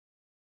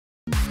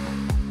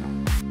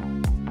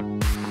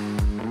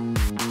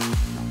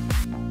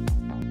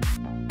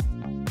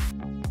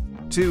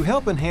To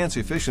help enhance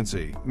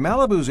efficiency,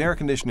 Malibu's air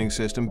conditioning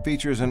system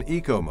features an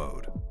Eco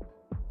mode.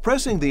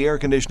 Pressing the air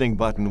conditioning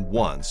button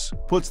once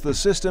puts the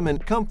system in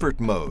comfort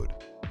mode.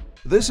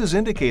 This is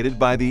indicated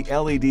by the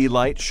LED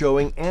light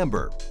showing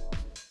amber.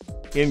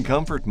 In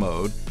comfort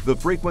mode, the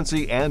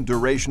frequency and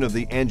duration of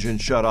the engine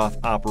shutoff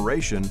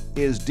operation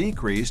is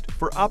decreased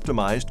for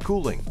optimized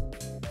cooling.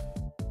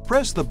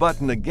 Press the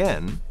button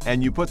again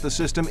and you put the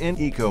system in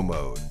Eco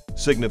mode,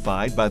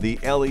 signified by the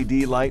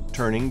LED light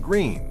turning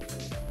green.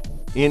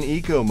 In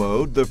Eco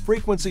mode, the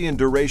frequency and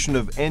duration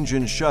of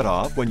engine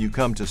shutoff when you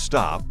come to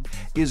stop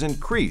is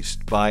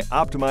increased by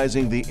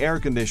optimizing the air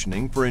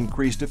conditioning for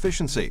increased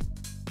efficiency.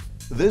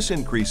 This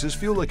increases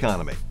fuel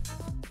economy.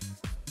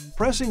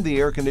 Pressing the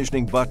air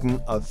conditioning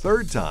button a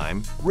third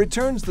time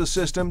returns the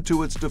system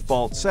to its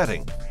default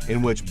setting,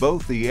 in which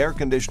both the air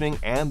conditioning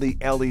and the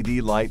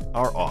LED light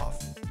are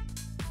off.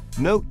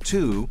 Note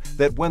too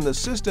that when the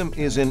system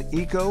is in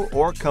Eco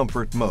or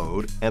Comfort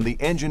mode and the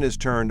engine is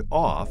turned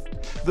off,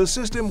 the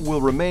system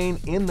will remain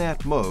in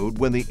that mode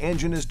when the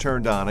engine is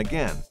turned on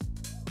again.